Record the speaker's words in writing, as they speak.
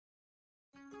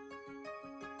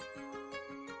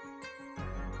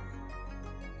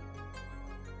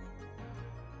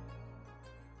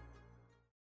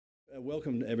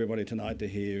Welcome everybody tonight to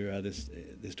hear this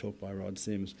talk by Rod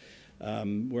Sims.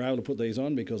 We're able to put these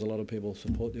on because a lot of people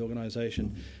support the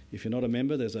organisation. If you're not a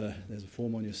member, there's a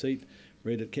form on your seat.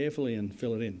 Read it carefully and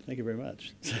fill it in. Thank you very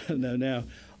much. So now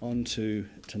on to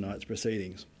tonight's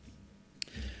proceedings.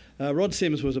 Rod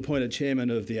Sims was appointed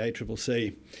chairman of the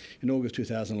ACCC in August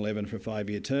 2011 for a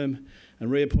 5-year term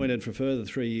and reappointed for a further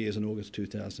 3 years in August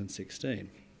 2016.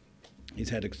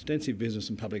 He's had extensive business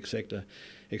and public sector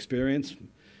experience.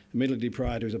 Immediately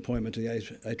prior to his appointment to the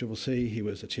ACCC, he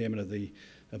was the chairman of the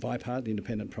IPART, the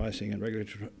Independent Pricing and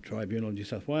Regulatory Tribunal of New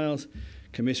South Wales,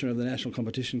 commissioner of the National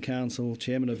Competition Council,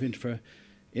 chairman of Infraco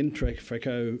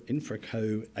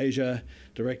Asia,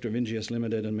 director of Ingeus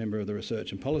Limited and member of the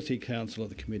Research and Policy Council of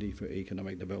the Committee for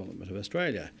Economic Development of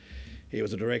Australia. He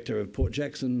was a director of Port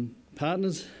Jackson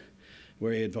Partners,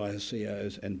 where he advised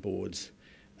CEOs and boards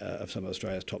of some of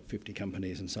Australia's top 50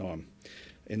 companies and so on.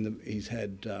 He's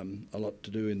had a lot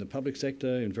to do in the public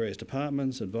sector, in various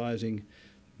departments, advising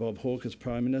Bob Hawke as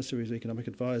Prime Minister, his economic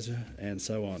advisor, and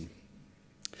so on.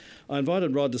 I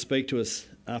invited Rod to speak to us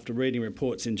after reading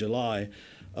reports in July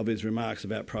of his remarks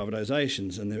about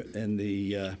privatisations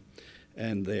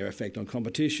and their effect on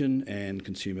competition and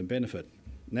consumer benefit.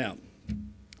 Now,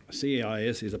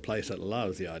 CEIS is a place that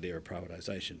loves the idea of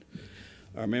privatisation.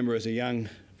 I remember as a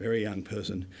very young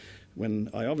person, when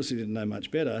I obviously didn't know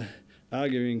much better,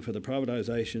 arguing for the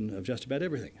privatisation of just about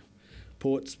everything.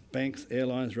 Ports, banks,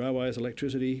 airlines, railways,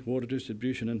 electricity, water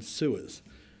distribution and sewers.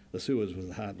 The sewers was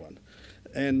the hard one.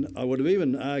 And I would have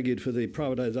even argued for the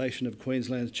privatisation of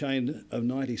Queensland's chain of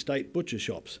 90 state butcher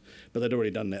shops, but they'd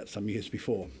already done that some years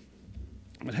before.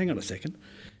 But hang on a second,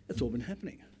 it's all been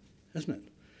happening, hasn't it?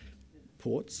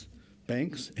 Ports,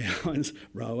 banks, airlines,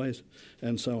 railways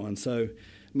and so on. So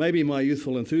maybe my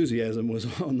youthful enthusiasm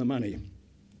was on the money.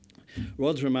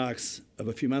 Rod's remarks of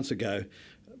a few months ago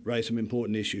raised some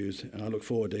important issues, and I look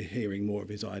forward to hearing more of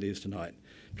his ideas tonight.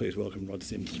 Please welcome Rod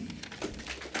Sims.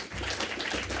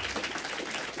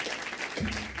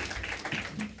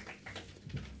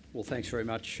 Well, thanks very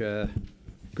much,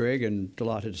 Greg, and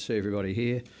delighted to see everybody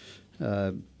here.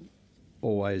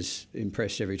 Always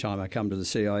impressed every time I come to the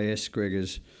CIS. Greg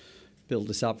has built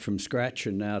this up from scratch,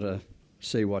 and now to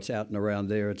see what's out and around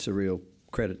there, it's a real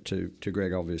credit to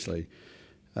Greg, obviously.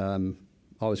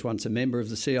 I was once a member of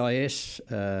the CIS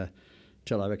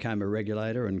till I became a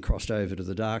regulator and crossed over to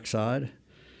the dark side.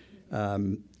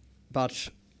 But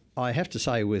I have to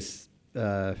say with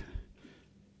a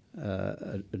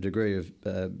degree of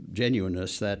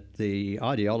genuineness that the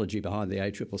ideology behind the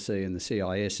ACCC and the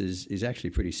CIS is actually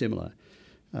pretty similar.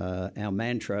 Our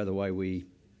mantra, the way we,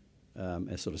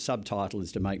 our sort of subtitle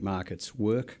is to make markets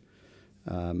work.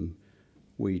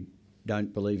 We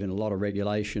don't believe in a lot of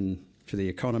regulation for the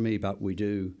economy, but we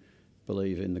do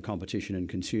believe in the Competition and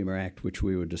Consumer Act, which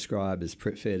we would describe as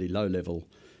fairly low-level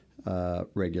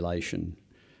regulation.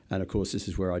 And of course, this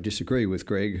is where I disagree with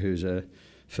Greg, who's a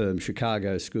firm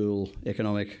Chicago School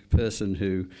economic person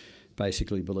who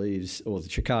basically believes, or the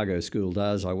Chicago School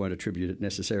does, I won't attribute it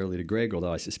necessarily to Greg,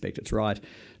 although I suspect it's right,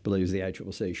 believes the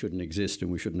ACCC shouldn't exist and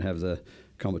we shouldn't have the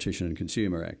Competition and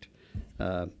Consumer Act.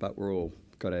 But we're all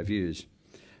got our views.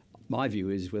 My view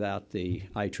is without the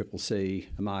ACCC,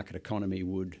 a market economy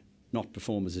would not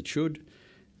perform as it should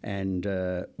and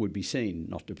would be seen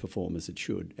not to perform as it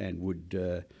should and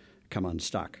would come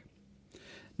unstuck.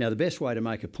 Now, the best way to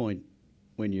make a point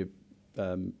when you're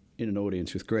in an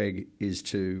audience with Greg is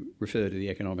to refer to the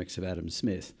economics of Adam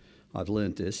Smith. I've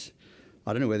learnt this.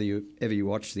 I don't know whether you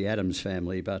watched The Addams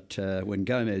Family, but when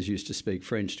Gomez used to speak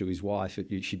French to his wife,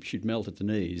 she'd melt at the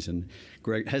knees, and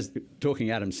talking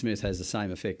Adam Smith has the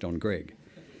same effect on Greg.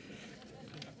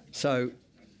 So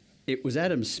it was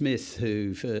Adam Smith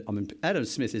who, Adam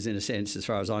Smith is in a sense, as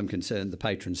far as I'm concerned, the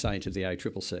patron saint of the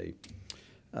ACCC.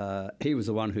 He was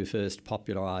the one who first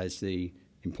popularised the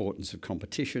importance of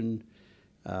competition,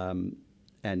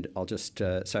 and I'll just...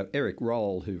 so Eric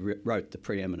Roll, who wrote the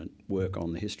preeminent work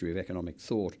on the history of economic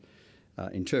thought,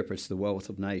 interprets the wealth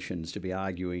of nations to be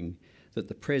arguing that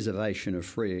the preservation of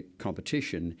free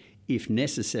competition, if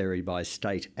necessary by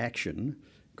state action,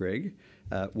 Greg,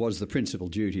 was the principal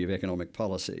duty of economic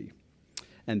policy.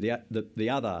 And the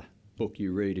other book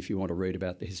you read, if you want to read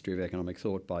about the history of economic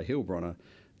thought by Hilbronner,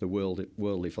 The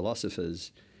Worldly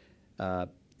Philosophers,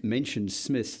 mentions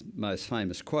Smith's most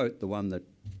famous quote, the one that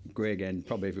Greg and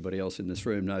probably everybody else in this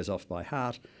room knows off by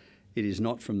heart: "It is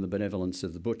not from the benevolence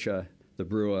of the butcher, the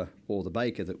brewer or the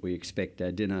baker that we expect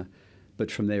our dinner, but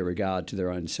from their regard to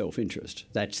their own self-interest."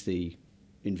 That's the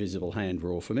invisible hand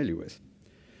we're all familiar with.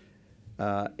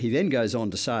 He then goes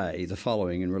on to say the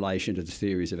following in relation to the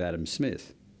theories of Adam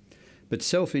Smith: "But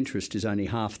self-interest is only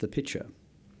half the picture.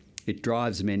 It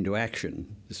drives men to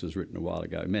action. This was written a while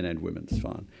ago, men and women, it's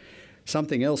fine.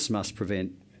 Something else must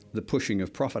prevent the pushing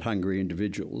of profit-hungry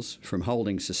individuals from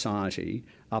holding society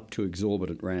up to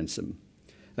exorbitant ransom.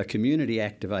 A community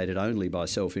activated only by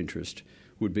self-interest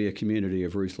would be a community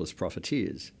of ruthless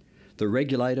profiteers. The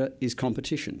regulator is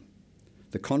competition.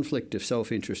 The conflict of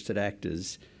self-interested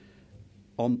actors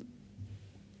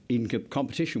in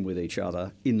competition with each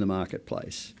other in the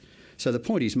marketplace. So the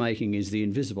point he's making is the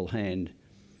invisible hand,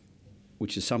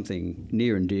 which is something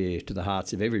near and dear to the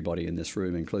hearts of everybody in this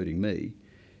room, including me,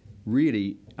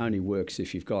 really only works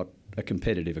if you've got a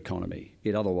competitive economy.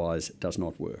 It otherwise does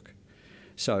not work.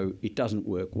 So it doesn't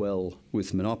work well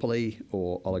with monopoly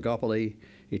or oligopoly.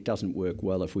 It doesn't work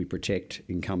well if we protect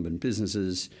incumbent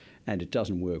businesses, and it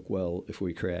doesn't work well if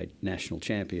we create national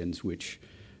champions, which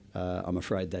I'm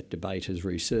afraid that debate has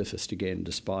resurfaced again,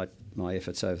 despite my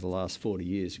efforts over the last 40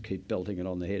 years to keep belting it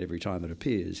on the head every time it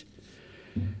appears.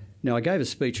 Now, I gave a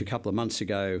speech a couple of months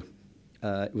ago.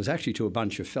 It was actually to a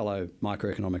bunch of fellow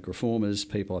microeconomic reformers,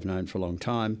 people I've known for a long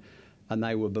time, and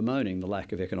they were bemoaning the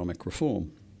lack of economic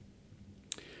reform.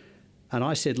 And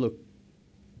I said, look,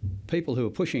 people who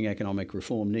are pushing economic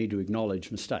reform need to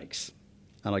acknowledge mistakes.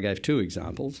 And I gave two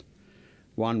examples.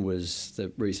 One was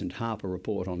the recent Harper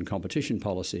report on competition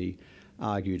policy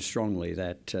argued strongly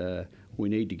that we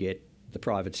need to get the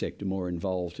private sector more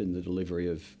involved in the delivery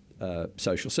of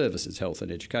social services, health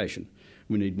and education.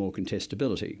 We need more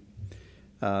contestability.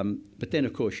 But then,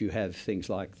 of course, you have things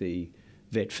like the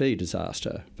vet fee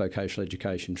disaster, vocational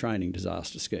education training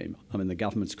disaster scheme. I mean, the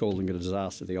government's calling it a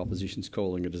disaster, the opposition's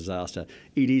calling it a disaster.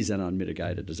 It is an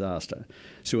unmitigated disaster.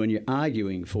 So when you're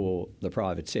arguing for the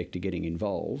private sector getting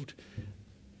involved,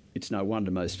 it's no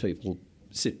wonder most people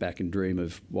sit back and dream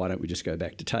of, why don't we just go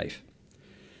back to TAFE?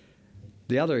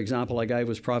 The other example I gave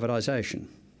was privatisation.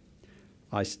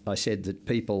 I said that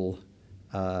people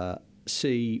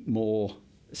see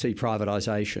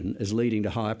privatisation as leading to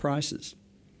higher prices,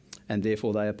 and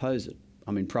therefore they oppose it.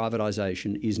 I mean,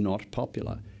 privatisation is not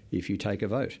popular if you take a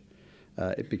vote,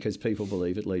 because people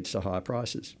believe it leads to higher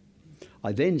prices.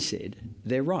 I then said,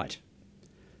 they're right.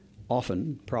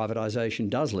 Often, privatisation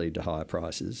does lead to higher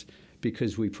prices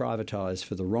because we privatise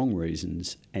for the wrong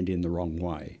reasons and in the wrong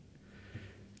way.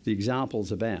 The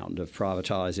examples abound of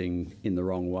privatising in the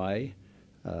wrong way.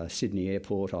 Sydney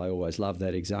Airport, I always love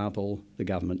that example. The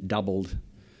government doubled,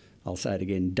 I'll say it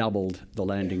again, doubled the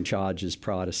landing charges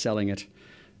prior to selling it.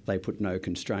 They put no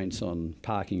constraints on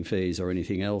parking fees or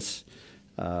anything else.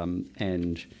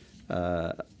 And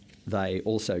they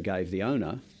also gave the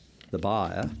owner, the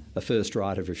buyer, a first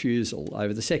right of refusal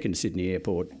over the second Sydney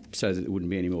airport so that there wouldn't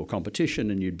be any more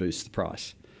competition and you'd boost the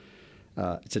price.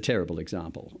 It's a terrible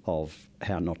example of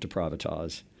how not to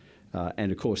privatise.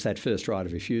 And of course, that first right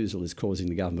of refusal is causing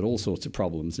the government all sorts of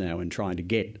problems now in trying to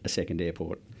get a second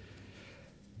airport.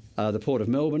 The Port of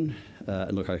Melbourne,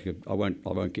 and look, I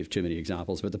won't give too many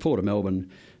examples, but the Port of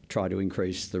Melbourne tried to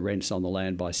increase the rents on the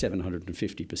land by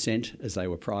 750% as they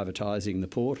were privatising the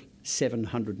port.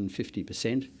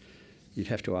 750%. You'd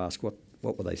have to ask what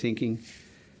were they thinking?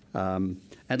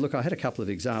 And look, I had a couple of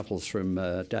examples from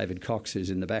David Cox, who's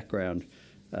in the background,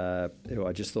 who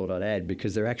I just thought I'd add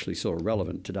because they're actually sort of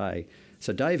relevant today.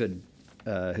 So David,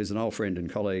 who's an old friend and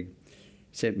colleague,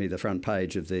 sent me the front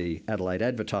page of the Adelaide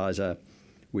Advertiser,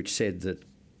 which said that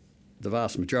the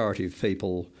vast majority of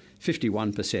people,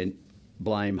 51%,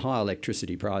 blame high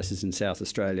electricity prices in South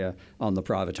Australia on the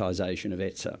privatisation of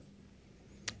ETSA.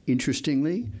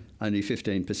 Interestingly, only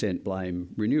 15% blame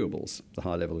renewables, the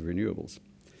high level of renewables.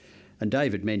 And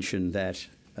David mentioned that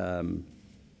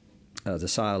the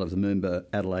sale of the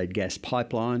Moomba-Adelaide gas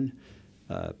pipeline,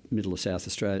 middle of South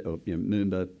Australia, or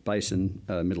Moomba Basin,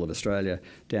 middle of Australia,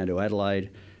 down to Adelaide,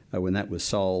 when that was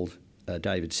sold,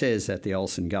 David says that the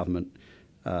Olsen government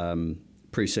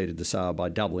preceded the sale by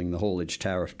doubling the haulage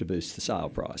tariff to boost the sale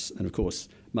price. And of course,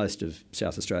 most of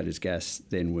South Australia's gas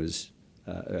then was,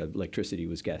 electricity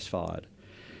was gas-fired.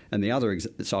 And the other,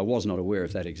 so I was not aware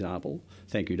of that example.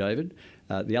 Thank you, David.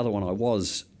 The other one I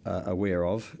was aware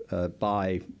of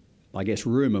by, I guess,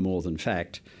 rumour more than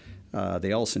fact.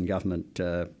 The Olsen government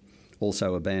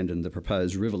also abandoned the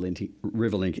proposed Riverlink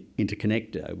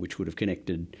interconnector, which would have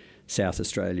connected South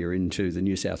Australia into the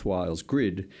New South Wales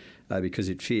grid because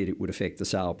it feared it would affect the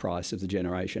sale price of the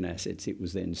generation assets it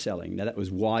was then selling. Now, that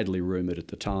was widely rumoured at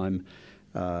the time.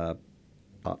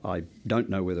 I don't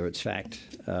know whether it's fact,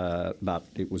 but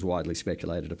it was widely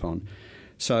speculated upon.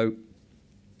 So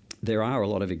there are a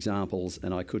lot of examples,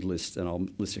 and I could list, and I'll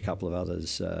list a couple of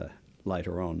others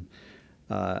later on.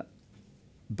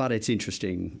 But it's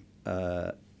interesting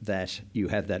that you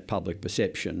have that public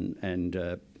perception,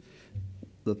 and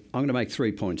I'm going to make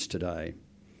 3 points today.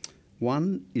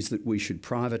 One is that we should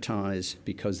privatise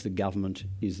because the government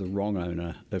is the wrong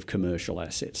owner of commercial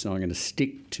assets. Now, I'm going to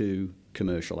stick to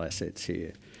commercial assets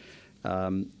here.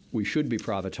 We should be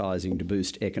privatising to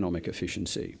boost economic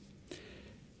efficiency.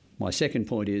 My second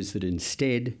point is that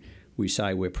instead we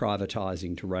say we're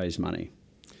privatising to raise money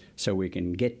so we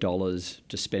can get dollars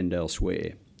to spend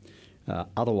elsewhere.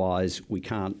 Otherwise, we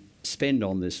can't spend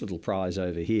on this little prize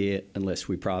over here unless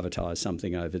we privatise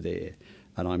something over there.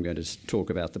 And I'm going to talk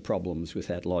about the problems with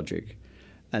that logic.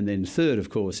 And then third, of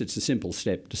course, it's a simple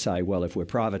step to say, well, if we're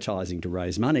privatising to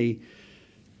raise money,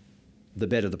 the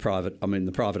better the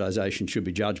privatisation should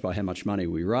be judged by how much money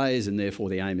we raise, and therefore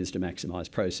the aim is to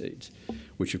maximise proceeds,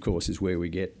 which of course is where we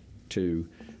get to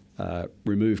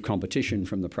remove competition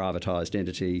from the privatised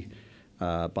entity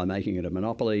by making it a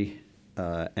monopoly,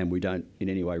 and we don't in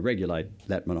any way regulate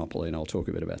that monopoly, and I'll talk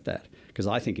a bit about that, because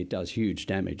I think it does huge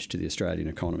damage to the Australian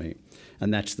economy,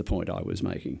 and that's the point I was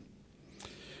making.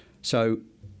 So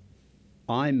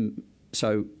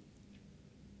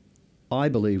I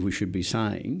believe we should be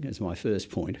saying, as my first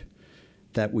point,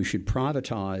 that we should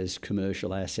privatise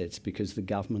commercial assets because the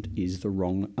government is the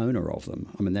wrong owner of them.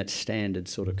 I mean, that's standard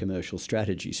sort of commercial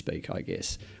strategy speak, I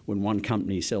guess. When one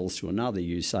company sells to another,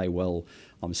 you say, well,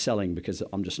 I'm selling because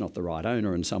I'm just not the right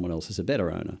owner and someone else is a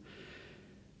better owner.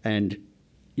 And,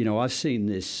 you know, I've seen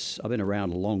this, I've been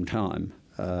around a long time,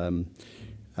 and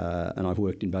I've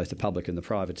worked in both the public and the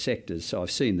private sectors, so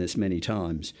I've seen this many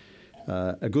times.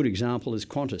 A good example is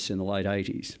Qantas in the late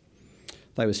 80s.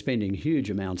 They were spending huge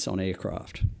amounts on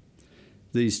aircraft.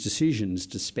 These decisions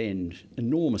to spend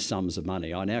enormous sums of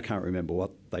money, I now can't remember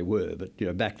what they were, but you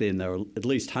know, back then they were at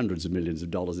least hundreds of millions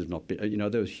of dollars, if not, you know,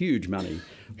 there was huge money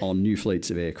on new fleets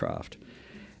of aircraft.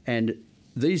 And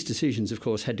these decisions, of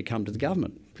course, had to come to the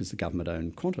government because the government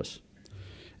owned Qantas.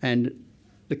 And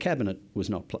the cabinet was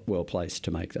not well placed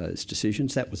to make those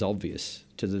decisions. That was obvious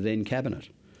to the then cabinet.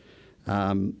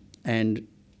 And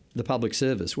the public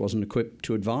service wasn't equipped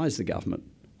to advise the government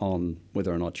on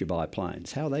whether or not you buy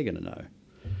planes. How are they going to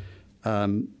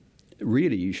know?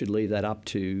 Really, you should leave that up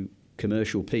to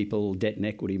commercial people, debt and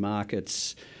equity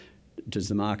markets. Does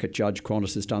the market judge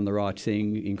Qantas has done the right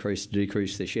thing, increase,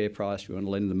 decrease their share price? We want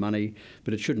to lend them money.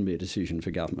 But it shouldn't be a decision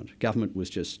for government. Government was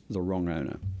just the wrong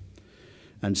owner.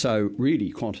 And so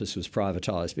really Qantas was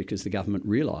privatised because the government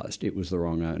realised it was the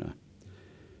wrong owner.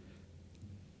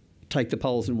 Take the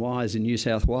poles and wires in New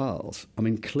South Wales. I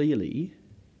mean, clearly,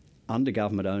 under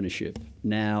government ownership,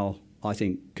 now I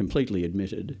think completely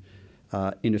admitted,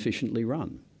 inefficiently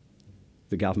run.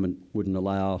 The government wouldn't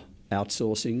allow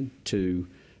outsourcing to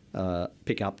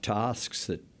pick up tasks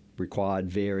that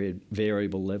required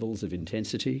variable levels of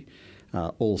intensity,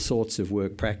 all sorts of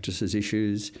work practices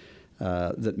issues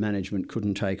that management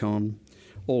couldn't take on,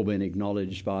 all been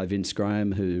acknowledged by Vince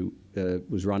Graham, who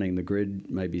was running the grid,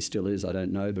 maybe still is, I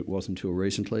don't know, but wasn't until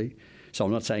recently. So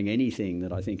I'm not saying anything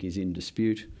that I think is in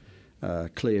dispute,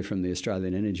 clear from the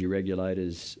Australian Energy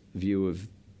Regulator's view of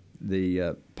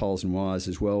the poles and wires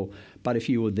as well. But if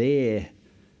you were there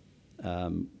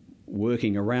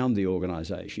working around the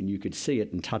organisation, you could see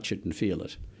it and touch it and feel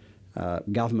it.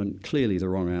 Government, clearly the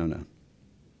wrong owner.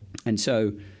 And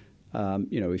so,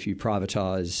 you know, if you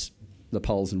privatise the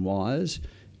poles and wires,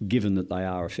 given that they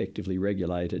are effectively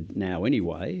regulated now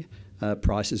anyway,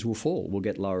 prices will fall. We'll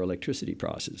get lower electricity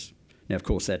prices. Now, of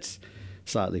course, that's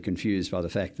slightly confused by the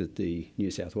fact that the New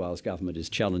South Wales government is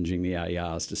challenging the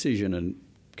AER's decision and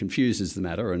confuses the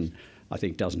matter and I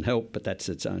think doesn't help, but that's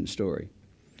its own story.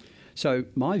 So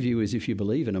my view is if you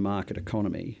believe in a market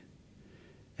economy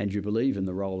and you believe in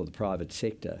the role of the private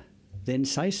sector, then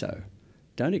say so.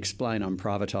 Don't explain I'm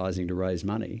privatising to raise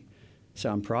money. So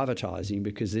I'm privatising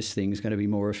because this thing's going to be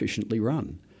more efficiently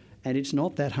run. And it's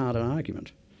not that hard an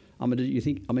argument. I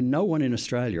mean, no one in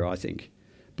Australia, I think,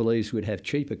 believes we'd have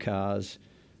cheaper cars,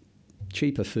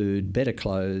 cheaper food, better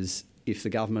clothes if the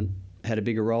government had a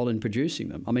bigger role in producing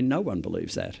them. I mean, no one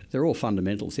believes that. They're all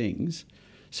fundamental things.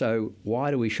 So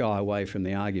why do we shy away from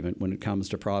the argument when it comes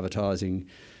to privatising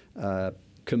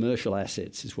commercial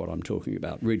assets is what I'm talking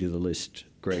about. Really the list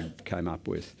Greg came up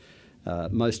with.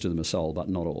 Most of them are sold, but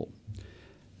not all.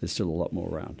 There's still a lot more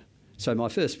around. So my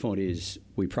first point is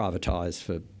we privatise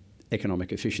for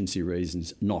economic efficiency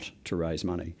reasons, not to raise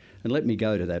money. And let me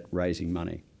go to that raising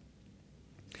money.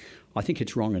 I think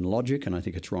it's wrong in logic and I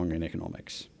think it's wrong in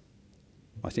economics.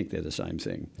 I think they're the same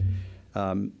thing.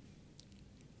 I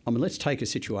mean, let's take a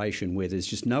situation where there's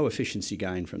just no efficiency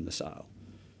gain from the sale.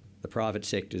 The private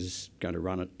sector's going to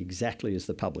run it exactly as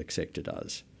the public sector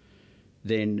does.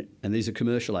 Then, and these are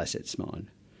commercial assets, mine,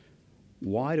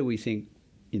 why do we think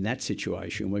in that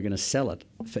situation, we're going to sell it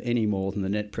for any more than the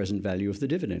net present value of the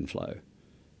dividend flow?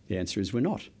 The answer is we're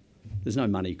not. There's no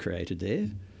money created there.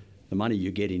 The money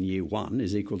you get in year one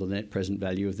is equal to the net present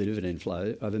value of the dividend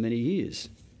flow over many years.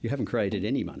 You haven't created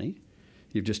any money.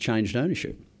 You've just changed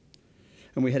ownership.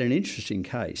 And we had an interesting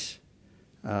case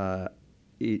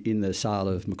in the sale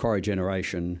of Macquarie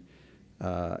Generation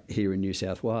here in New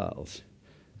South Wales.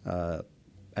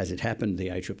 As it happened, the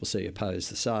ACCC opposed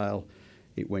the sale.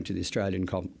 It went to the Australian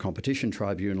Competition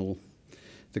Tribunal.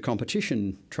 The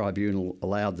Competition Tribunal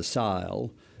allowed the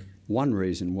sale. One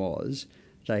reason was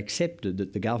they accepted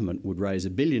that the government would raise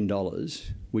 $1 billion,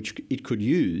 which it could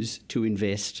use to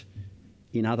invest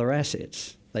in other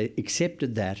assets. They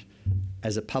accepted that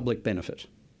as a public benefit.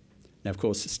 Now, of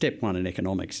course, step one in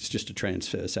economics is just a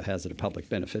transfer, so how's it a public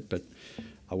benefit? But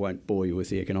I won't bore you with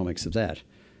the economics of that.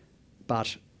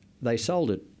 But they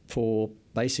sold it for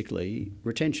basically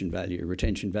retention value.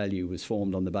 Retention value was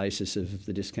formed on the basis of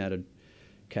the discounted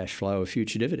cash flow of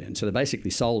future dividends. So they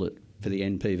basically sold it for the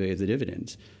NPV of the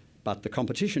dividends. But the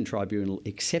Competition Tribunal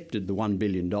accepted the $1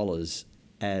 billion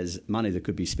as money that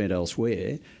could be spent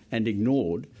elsewhere and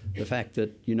ignored the fact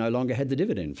that you no longer had the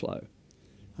dividend flow.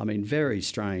 I mean, very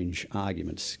strange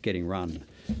arguments getting run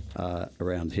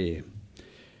around here.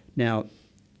 Now,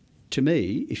 to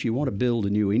me, if you want to build a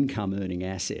new income-earning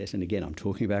asset, and again, I'm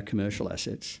talking about commercial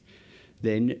assets,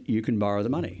 then you can borrow the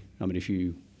money. I mean, if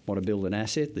you want to build an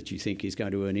asset that you think is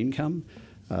going to earn income,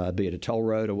 be it a toll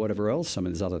road or whatever else. I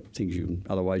mean, there's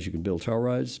other ways you can build toll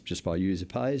roads just by user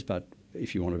pays, but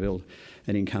if you want to build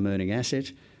an income-earning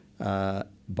asset,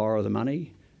 borrow the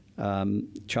money,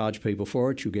 charge people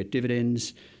for it, you'll get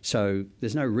dividends. So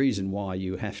there's no reason why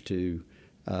you have to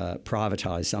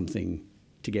privatise something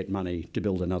to get money to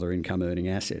build another income-earning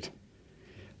asset.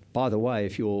 By the way,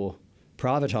 if you're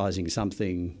privatising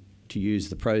something to use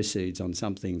the proceeds on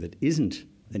something that isn't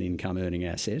an income-earning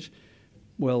asset,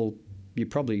 well, you're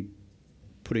probably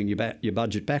putting your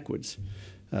budget backwards.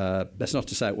 That's not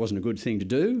to say it wasn't a good thing to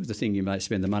do. The thing you may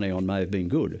spend the money on may have been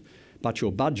good. But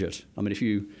your budget, I mean, if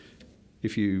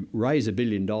you raise $1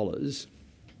 billion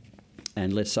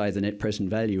and let's say the net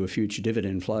present value of future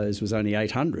dividend flows was only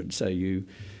 800, so you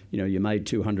made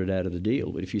 200 out of the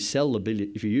deal. But if you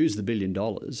if you use the $1 billion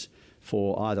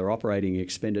for either operating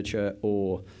expenditure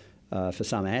or for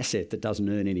some asset that doesn't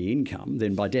earn any income,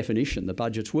 then by definition the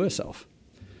budget's worse off.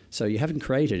 So you haven't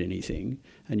created anything,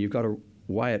 and you've got to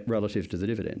weigh it relative to the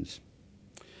dividends.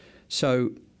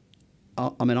 So,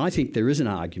 I mean, I think there is an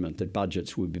argument that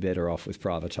budgets would be better off with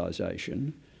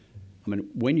privatisation. I mean,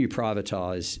 when you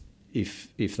privatise, if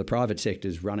the private sector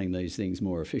is running these things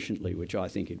more efficiently, which I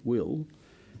think it will,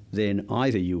 then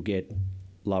either you'll get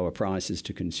lower prices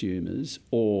to consumers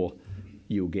or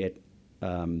you'll get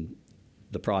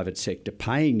the private sector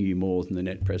paying you more than the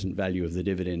net present value of the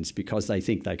dividends because they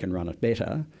think they can run it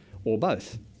better, or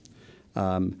both.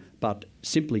 But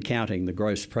simply counting the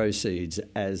gross proceeds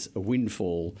as a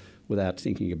windfall without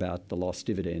thinking about the lost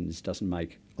dividends doesn't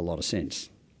make a lot of sense.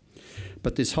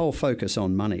 But this whole focus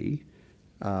on money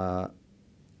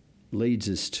leads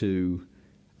us to,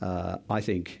 I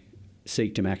think,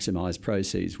 seek to maximise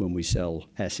proceeds when we sell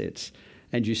assets.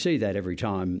 And you see that every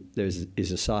time there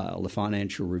is a sale. The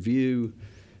Financial Review,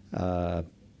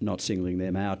 not singling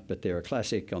them out, but they're a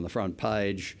classic on the front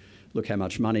page. Look how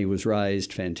much money was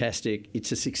raised, fantastic.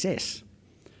 It's a success.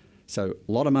 So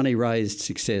a lot of money raised,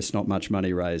 success, not much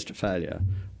money raised, failure.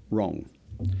 Wrong.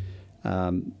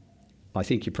 I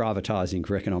think you're privatising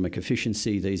for economic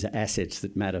efficiency. These are assets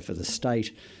that matter for the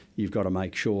state. You've got to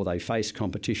make sure they face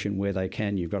competition where they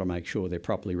can. You've got to make sure they're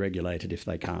properly regulated if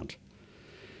they can't.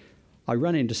 I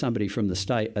ran into somebody from a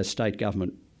state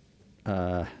government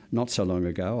not so long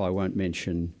ago. I won't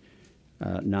mention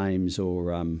names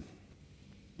or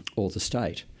the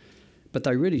state, but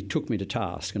they really took me to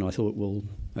task, and I thought, well,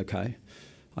 okay,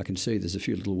 I can see there's a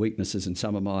few little weaknesses in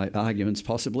some of my arguments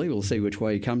possibly. We'll see which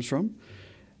way he comes from.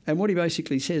 And what he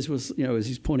basically says was, as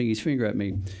he's pointing his finger at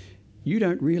me, you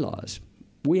don't realise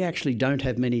we actually don't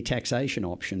have many taxation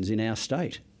options in our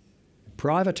state.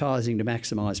 Privatising to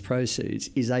maximise proceeds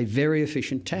is a very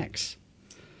efficient tax.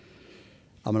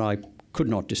 I mean, I could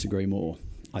not disagree more.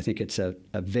 I think it's a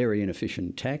very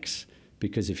inefficient tax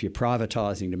because if you're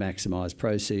privatising to maximise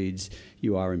proceeds,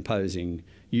 you are imposing,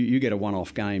 you get a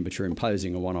one-off gain, but you're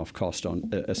imposing a one-off cost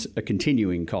on, a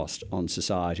continuing cost on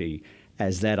society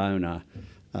as that owner,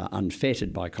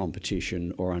 unfettered by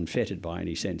competition or unfettered by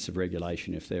any sense of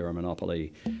regulation if they're a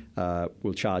monopoly,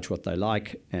 will charge what they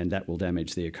like, and that will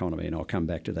damage the economy, and I'll come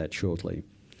back to that shortly.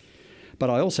 But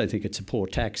I also think it's a poor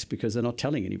tax because they're not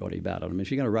telling anybody about it. I mean,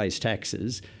 if you're going to raise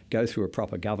taxes, go through a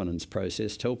proper governance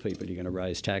process, tell people you're going to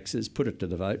raise taxes, put it to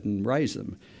the vote and raise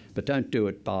them. But don't do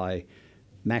it by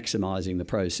maximising the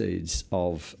proceeds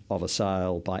of a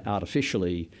sale, by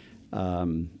artificially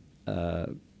selling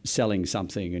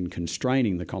something and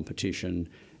constraining the competition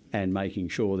and making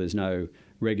sure there's no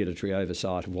regulatory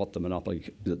oversight of what the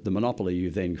monopoly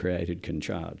you've then created can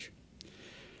charge.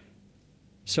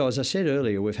 So as I said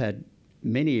earlier, we've had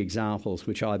many examples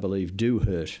which I believe do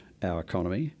hurt our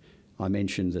economy. I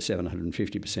mentioned the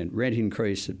 750% rent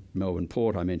increase at Melbourne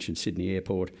Port. I mentioned Sydney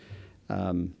Airport.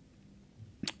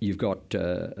 You've got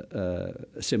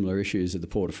similar issues at the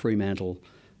Port of Fremantle,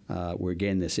 where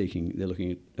again they're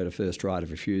looking at a first right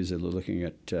of refusal. They're looking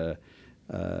at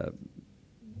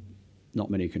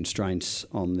not many constraints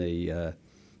on the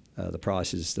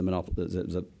prices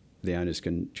the owners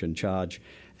can charge,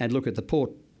 and look at the Port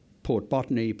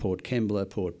Botany, Port Kembla,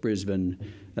 Port Brisbane,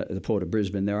 the Port of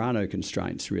Brisbane. There are no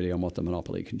constraints really on what the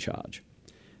monopoly can charge,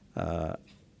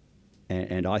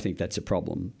 and I think that's a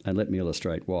problem. And let me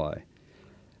illustrate why.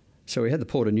 So we had the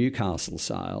Port of Newcastle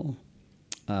sale,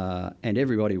 and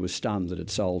everybody was stunned that it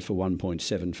sold for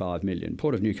 $1.75 million.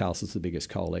 Port of Newcastle is the biggest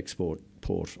coal export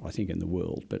port, I think, in the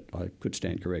world, but I could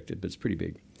stand corrected, but it's pretty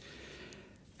big.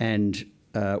 And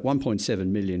 1.7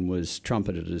 million was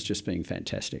trumpeted as just being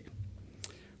fantastic.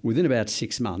 Within about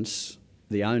 6 months,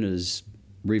 the owners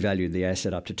revalued the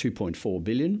asset up to 2.4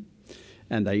 billion,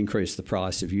 and they increased the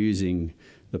price of using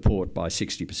the port by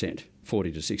 60%,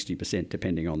 40 to 60%,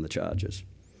 depending on the charges.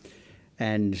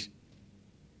 And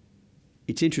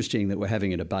it's interesting that we're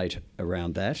having a debate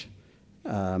around that.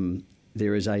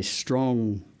 There is a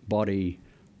strong body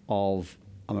of,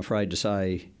 I'm afraid to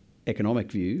say,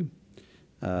 economic view.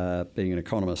 Being an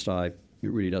economist, it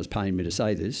really does pain me to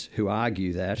say this, who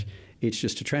argue that it's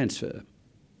just a transfer.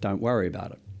 Don't worry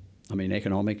about it. I mean,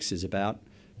 economics is about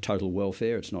total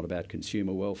welfare. It's not about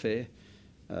consumer welfare.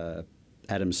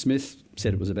 Adam Smith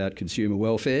said it was about consumer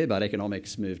welfare, but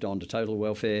economics moved on to total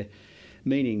welfare,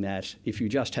 meaning that if you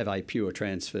just have a pure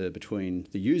transfer between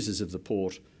the users of the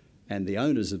port and the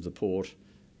owners of the port,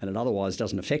 and it otherwise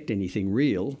doesn't affect anything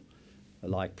real,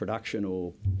 like production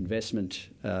or investment,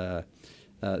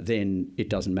 then it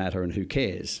doesn't matter and who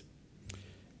cares.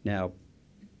 Now,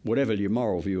 whatever your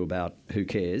moral view about who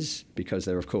cares, because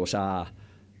there of course are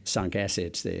sunk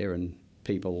assets there and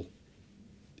people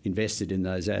invested in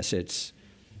those assets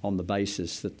on the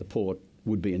basis that the port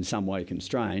would be in some way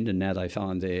constrained, and now they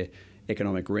find their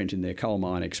economic rent in their coal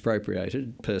mine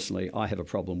expropriated. Personally, I have a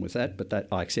problem with that, but that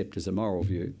I accept as a moral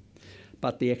view.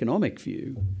 But the economic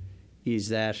view is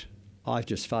that I've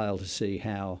just failed to see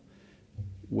how,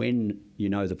 when you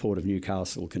know the Port of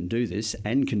Newcastle can do this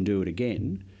and can do it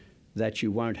again, that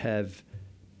you won't have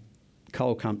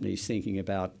coal companies thinking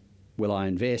about, will I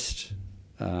invest,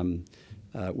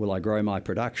 will I grow my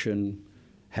production,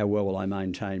 how well will I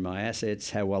maintain my assets,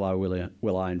 how well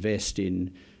will I invest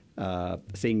in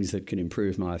things that can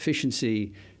improve my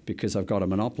efficiency, because I've got a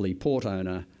monopoly port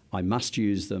owner, I must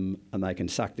use them and they can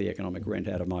suck the economic rent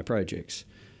out of my projects.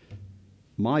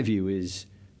 My view is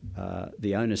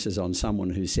the onus is on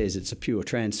someone who says it's a pure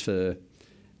transfer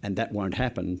and that won't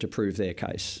happen to prove their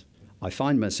case. I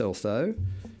find myself, though,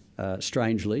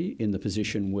 strangely, in the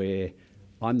position where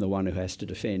I'm the one who has to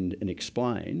defend and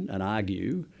explain and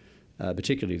argue,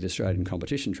 particularly the Australian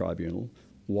Competition Tribunal,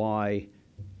 why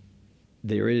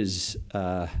there is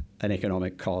an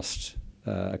economic cost,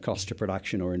 a cost to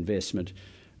production or investment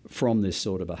from this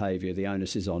sort of behaviour. The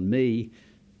onus is on me.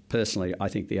 Personally, I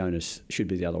think the onus should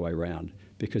be the other way around,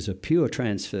 because a pure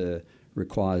transfer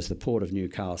requires the Port of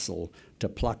Newcastle to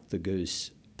pluck the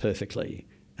goose perfectly,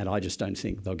 and I just don't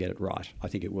think they'll get it right. I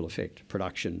think it will affect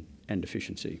production and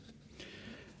efficiency.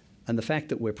 And the fact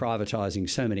that we're privatising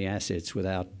so many assets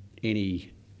without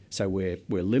any... So we're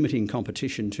limiting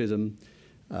competition to them.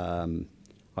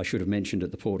 I should have mentioned at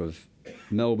the Port of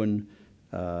Melbourne,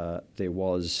 there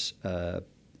was...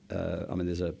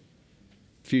 there's a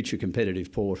future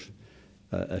competitive port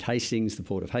at Hastings, the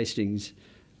Port of Hastings.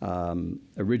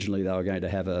 Originally, they were going to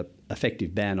have an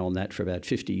effective ban on that for about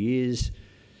 50 years.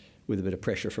 With a bit of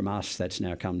pressure from us, that's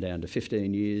now come down to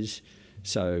 15 years.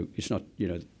 So it's not,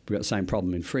 we've got the same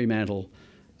problem in Fremantle.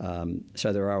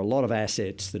 So there are a lot of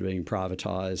assets that are being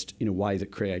privatised in a way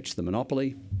that creates the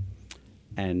monopoly.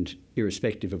 And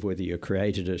irrespective of whether you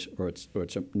created it or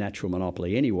it's a natural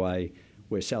monopoly anyway,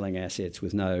 we're selling assets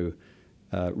with no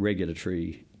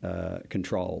regulatory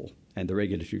control. And the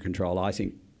regulatory control I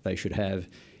think they should have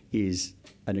is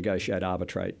a negotiate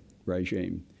arbitrate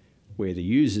regime where the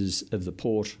users of the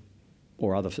port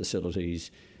or other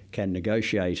facilities can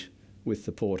negotiate with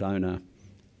the port owner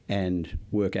and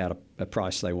work out a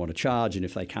price they want to charge, and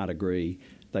if they can't agree,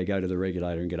 they go to the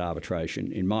regulator and get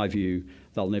arbitration. In my view,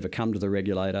 they'll never come to the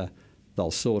regulator,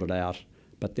 they'll sort it out,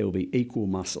 but there will be equal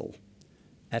muscle.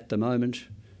 At the moment,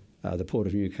 the Port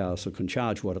of Newcastle can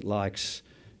charge what it likes,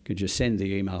 could just send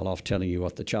the email off telling you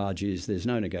what the charge is. There's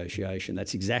no negotiation.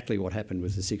 That's exactly what happened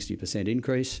with the 60%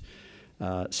 increase.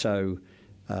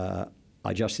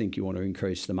 I just think you want to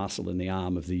increase the muscle in the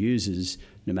arm of the users,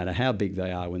 no matter how big they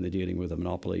are when they're dealing with a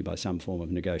monopoly, by some form of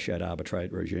negotiate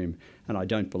arbitrate regime. And I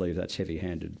don't believe that's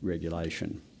heavy-handed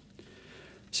regulation.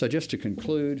 So just to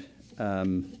conclude, I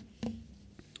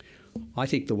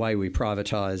think the way we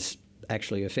privatise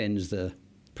actually offends the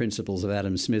principles of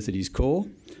Adam Smith at his core,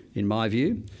 in my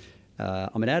view.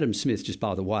 Adam Smith, just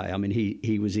by the way,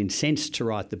 he was incensed to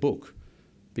write the book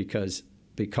because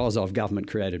of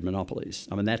government-created monopolies.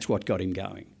 That's what got him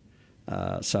going.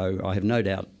 So I have no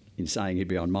doubt in saying he'd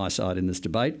be on my side in this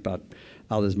debate, but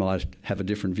others might have a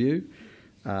different view.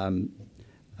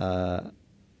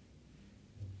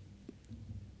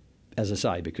 As I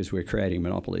say, because we're creating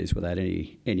monopolies without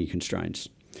any constraints.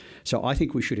 So I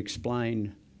think we should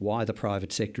explain why the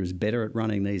private sector is better at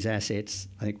running these assets.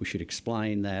 I think we should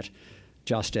explain that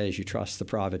just as you trust the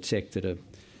private sector to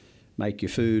make your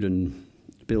food and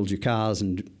build your cars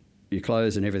and your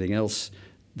clothes and everything else,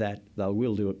 that they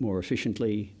will do it more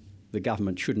efficiently. The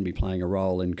government shouldn't be playing a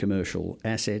role in commercial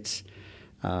assets,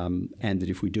 and that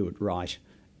if we do it right,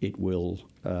 it will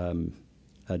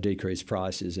decrease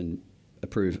prices and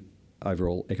improve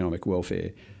overall economic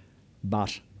welfare.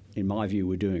 But in my view,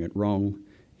 we're doing it wrong.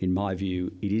 In my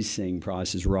view, it is seeing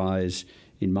prices rise.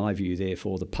 In my view,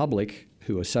 therefore, the public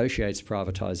who associates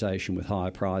privatisation with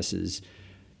higher prices,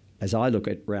 as I look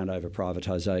at round over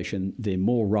privatisation, they're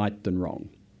more right than wrong.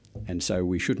 And so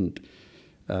we shouldn't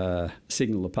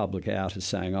signal the public out as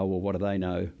saying, oh, well, what do they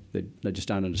know? They just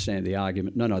don't understand the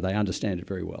argument. No, they understand it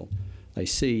very well. They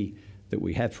see that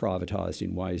we have privatised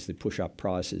in ways that push up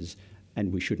prices,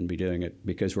 and we shouldn't be doing it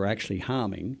because we're actually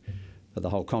harming the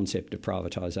whole concept of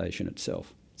privatisation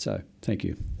itself. So, thank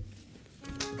you.